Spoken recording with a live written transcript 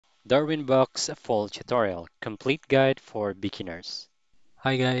Darwinbox Full Tutorial Complete Guide for Beginners.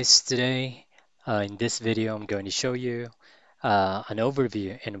 Hi guys, today in this video I'm going to show you an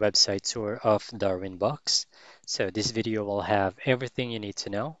overview and website tour of Darwinbox. So this video will have everything you need to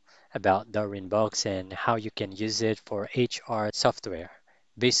know about Darwinbox and how you can use it for HR software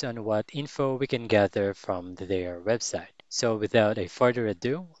based on what info we can gather from their website. So without a further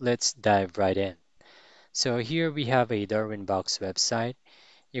ado, let's dive right in. So here we have a Darwinbox website.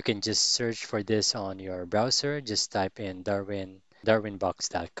 You can just search for this on your browser. Just type in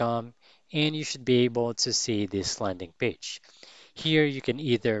darwinbox.com and you should be able to see this landing page. Here you can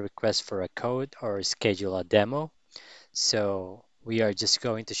either request for a code or schedule a demo. So we are just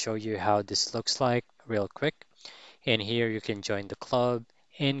going to show you how this looks like real quick. And here you can join the club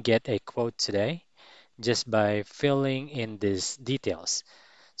and get a quote today just by filling in these details.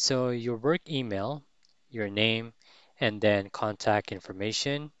 So your work email, your name, and then contact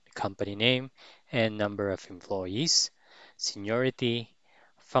information, company name, and number of employees, seniority,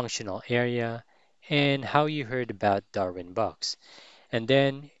 functional area, and how you heard about Darwinbox. And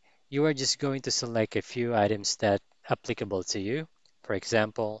then you are just going to select a few items that applicable to you. For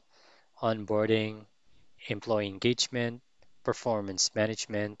example, onboarding, employee engagement, performance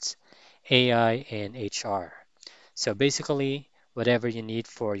management, AI, and HR. So basically, whatever you need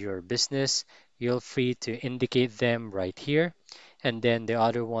for your business, you're free to indicate them right here. And then the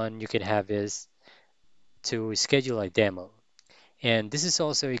other one you can have is to schedule a demo. And this is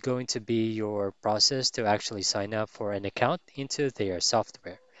also going to be your process to actually sign up for an account into their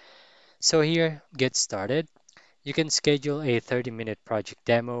software. So here, get started. You can schedule a 30-minute project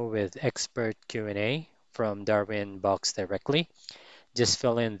demo with expert Q&A from Darwin Box directly. Just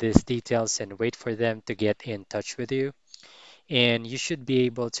fill in these details and wait for them to get in touch with you, and you should be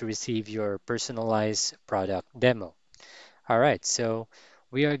able to receive your personalized product demo. All right, so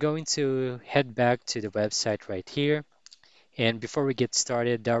we are going to head back to the website right here. And before we get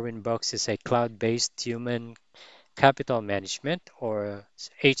started, Darwinbox is a cloud-based human capital management or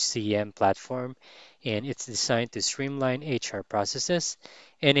HCM platform, and it's designed to streamline HR processes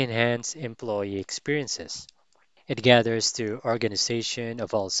and enhance employee experiences. It gathers to organization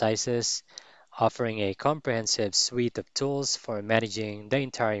of all sizes, offering a comprehensive suite of tools for managing the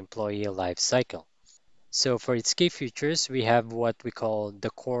entire employee life cycle. So for its key features, we have what we call the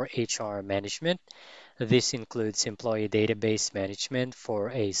core HR management. This includes employee database management for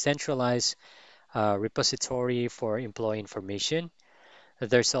a centralized repository for employee information.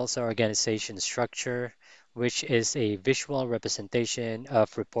 There's also organization structure, which is a visual representation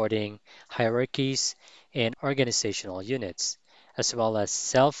of reporting hierarchies and organizational units, as well as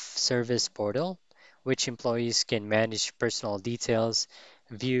self-service portal, which employees can manage personal details,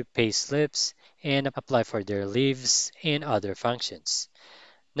 view pay slips, and apply for their leaves and other functions.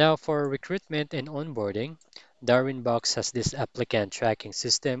 Now, for recruitment and onboarding, Darwinbox has this applicant tracking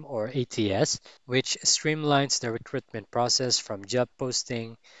system or ATS, which streamlines the recruitment process from job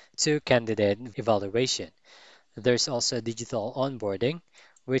posting to candidate evaluation. There's also digital onboarding,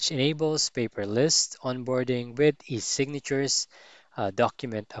 which enables paperless onboarding with e-signatures,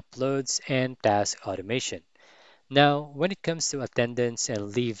 document uploads, and task automation. Now, when it comes to attendance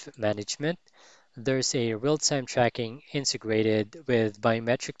and leave management, there's a real-time tracking integrated with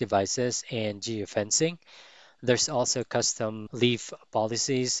biometric devices and geofencing. There's also custom leave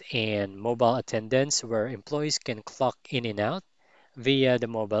policies and mobile attendance where employees can clock in and out via the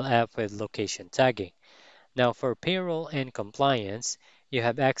mobile app with location tagging. Now, for payroll and compliance, you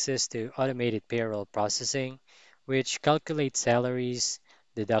have access to automated payroll processing, which calculates salaries,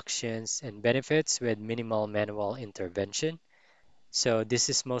 deductions, and benefits with minimal manual intervention. So this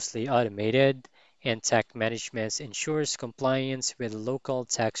is mostly automated, and tax management ensures compliance with local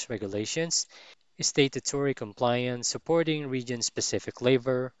tax regulations, statutory compliance, supporting region-specific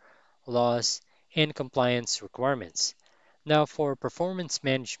labor laws, and compliance requirements. Now, for performance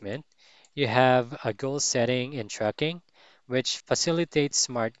management, you have a goal setting and tracking, which facilitates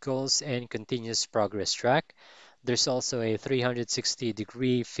smart goals and continuous progress track. There's also a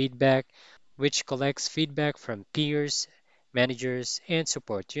 360-degree feedback, which collects feedback from peers, managers, and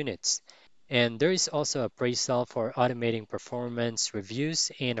support units. And there is also appraisal for automating performance reviews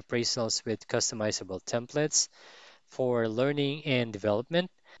and appraisals with customizable templates for learning and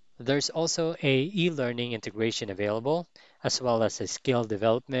development. There's also a e-learning integration available, as well as a skill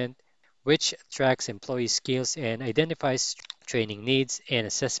development, which tracks employee skills and identifies training needs and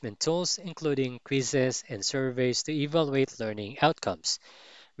assessment tools, including quizzes and surveys to evaluate learning outcomes.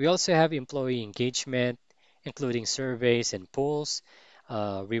 We also have employee engagement, including surveys and polls,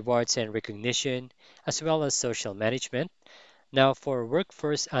 rewards and recognition, as well as social management. Now, for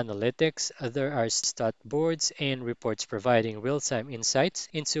workforce analytics, there are stat boards and reports providing real-time insights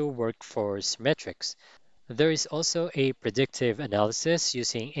into workforce metrics. There is also a predictive analysis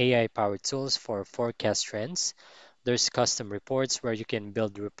using AI-powered tools for forecast trends. There's custom reports where you can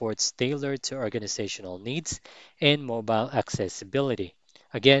build reports tailored to organizational needs and mobile accessibility.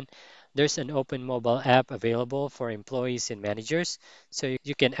 Again, there's an open mobile app available for employees and managers, so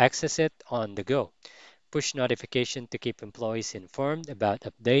you can access it on the go. Push notification to keep employees informed about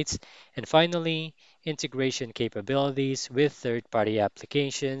updates, and finally, integration capabilities with third-party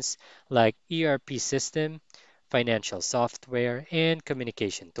applications like ERP system, financial software, and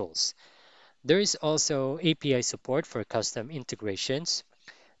communication tools. There is also API support for custom integrations.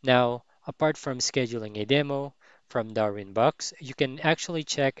 Now, apart from scheduling a demo from Darwinbox, you can actually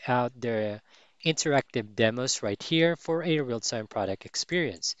check out the interactive demos right here for a real-time product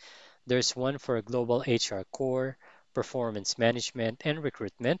experience. There's one for global HR core, performance management, and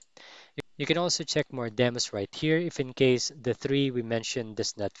recruitment. You can also check more demos right here if in case the three we mentioned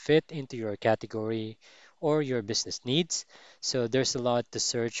does not fit into your category or your business needs. So there's a lot to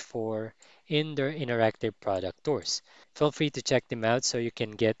search for in their interactive product tours. Feel free to check them out so you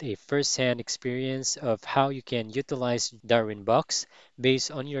can get a first-hand experience of how you can utilize Darwinbox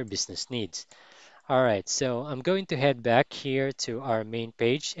based on your business needs. All right, so I'm going to head back here to our main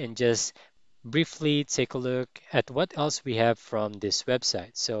page and just briefly take a look at what else we have from this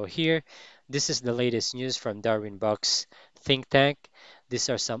website. So here, this is the latest news from Darwinbox think tank. These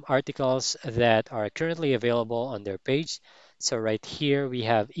are some articles that are currently available on their page. So right here we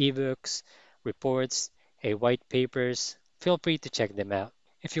have ebooks, reports, a white papers. Feel free to check them out.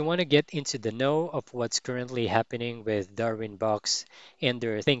 If you want to get into the know of what's currently happening with Darwinbox and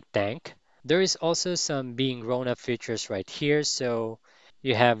their think tank, there is also some being grown up features right here. So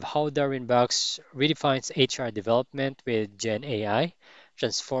you have how Darwinbox redefines HR development with Gen AI,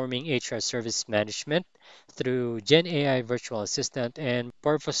 transforming HR service management through Gen AI virtual assistant and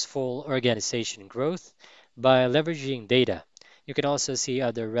purposeful organization growth by leveraging data. You can also see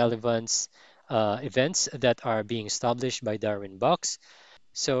other relevance events that are being established by Darwinbox.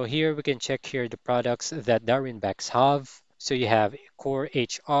 So here we can check here the products that Darwinbox have. So you have Core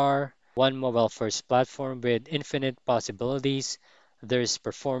HR, one mobile first platform with infinite possibilities. There's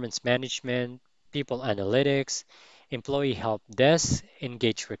performance management, people analytics, employee help desk,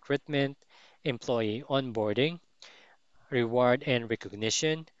 engage recruitment, employee onboarding, reward and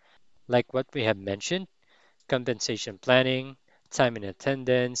recognition, like what we have mentioned, compensation planning, time and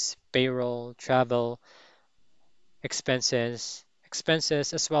attendance, payroll, travel, expenses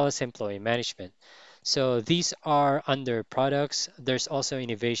as well as employee management. So these are under products. There's also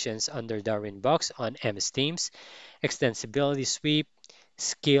innovations under Darwinbox on MS Teams, extensibility sweep,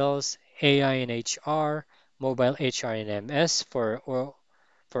 skills, AI and HR, mobile HRMS for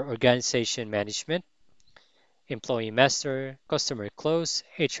organization management, employee master, customer close,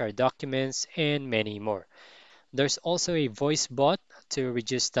 HR documents, and many more. There's also a voice bot to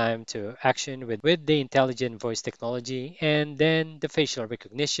reduce time to action with the intelligent voice technology, and then the facial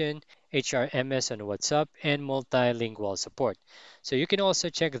recognition, HRMS on WhatsApp, and multilingual support. So you can also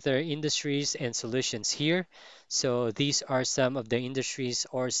check their industries and solutions here. So these are some of the industries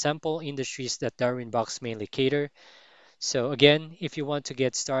or sample industries that Darwinbox mainly cater. So again, if you want to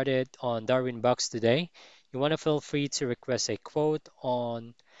get started on Darwinbox today, you want to feel free to request a quote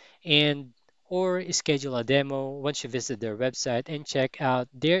on and or schedule a demo once you visit their website and check out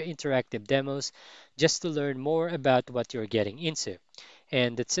their interactive demos just to learn more about what you're getting into.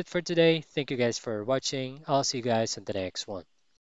 And that's it for today. Thank you guys for watching. I'll see you guys on the next one.